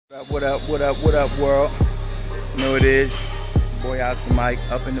What up, world? You know it is. Boy Oscar Mike,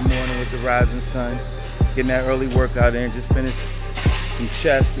 up in the morning with the rising sun, getting that early workout in, just finished some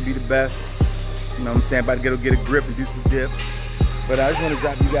chest to be the best. You know what I'm saying? About to get a grip and do some dips. But I just want to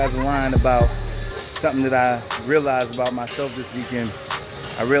drop you guys a line about something that I realized about myself this weekend.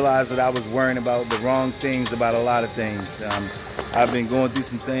 I realized that I was worrying about the wrong things about a lot of things. I've been going through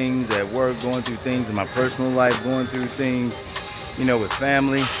some things at work, going through things in my personal life, going through things, you know, with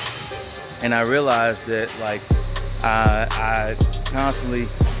family. And I realized that, like, I constantly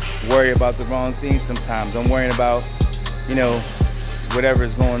worry about the wrong things sometimes. I'm worrying about, you know, whatever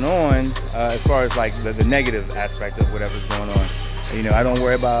is going on as far as like the negative aspect of whatever's going on. You know, I don't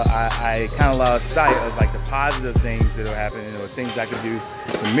worry about, I kind of lost sight of like the positive things that are happening or things I can do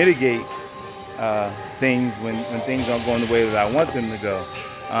to mitigate things when things aren't going the way that I want them to go.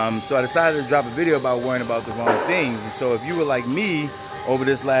 So I decided to drop a video about worrying about the wrong things. And so if you were like me over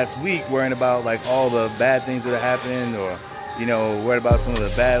this last week, worrying about like all the bad things that have happened, or, you know, worried about some of the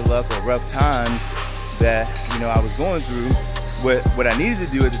bad luck or rough times that, you know, I was going through, what I needed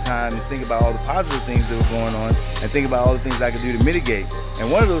to do at the time is think about all the positive things that were going on and think about all the things I could do to mitigate. And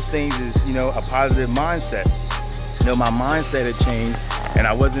one of those things is, you know, a positive mindset. You know, my mindset had changed and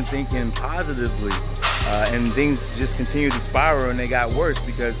I wasn't thinking positively, and things just continued to spiral and they got worse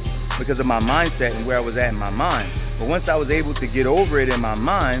because of my mindset and where I was at in my mind. But once I was able to get over it in my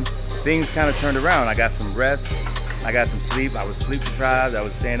mind, things kind of turned around. I got some rest, I got some sleep, I was sleep deprived, I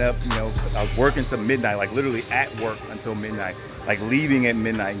was staying up, you know, I was working till midnight, like literally at work until midnight, like leaving at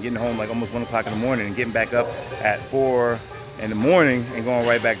midnight and getting home like almost 1 o'clock in the morning and getting back up at 4 in the morning and going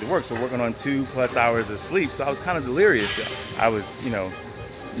right back to work. So working on 2+ hours of sleep. So I was kind of delirious. I was, you know,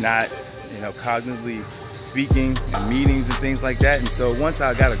 not, you know, cognitively speaking in meetings and things like that. And so once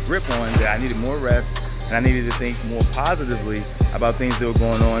I got a grip on that, I needed more rest and I needed to think more positively about things that were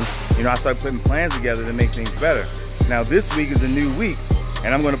going on, you know, I started putting plans together to make things better. Now this week is a new week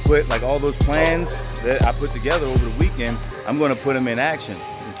and I'm going to put like all those plans that I put together over the weekend, I'm going to put them in action,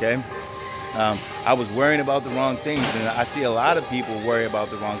 okay? I was worrying about the wrong things, and I see a lot of people worry about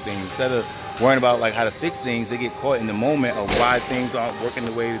the wrong things. Instead of worrying about like how to fix things, they get caught in the moment of why things aren't working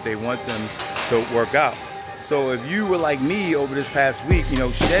the way that they want them to work out. So if you were like me over this past week, you know,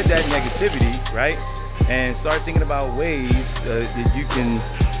 shed that negativity, right? And start thinking about ways that you can,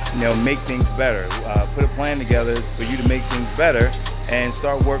 you know, make things better. Put a plan together for you to make things better and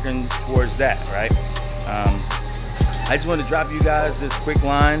start working towards that, right? I just want to drop you guys this quick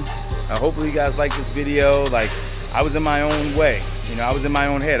line. Hopefully you guys like this video. Like, I was in my own way, you know, I was in my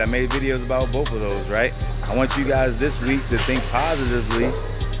own head. I made videos about both of those, right? I want you guys this week to think positively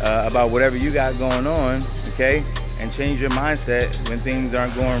about whatever you got going on, okay? And change your mindset when things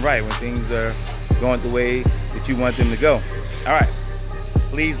aren't going right, when things are going the way that you want them to go. All right,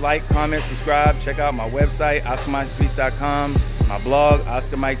 please like, comment, subscribe. Check out my website, OscarMikeSpeaks.com, my blog,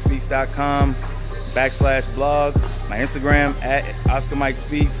 OscarMikeSpeaks.com/blog, my Instagram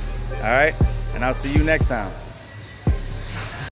 @OscarMikeSpeaks. All right, and I'll see you next time.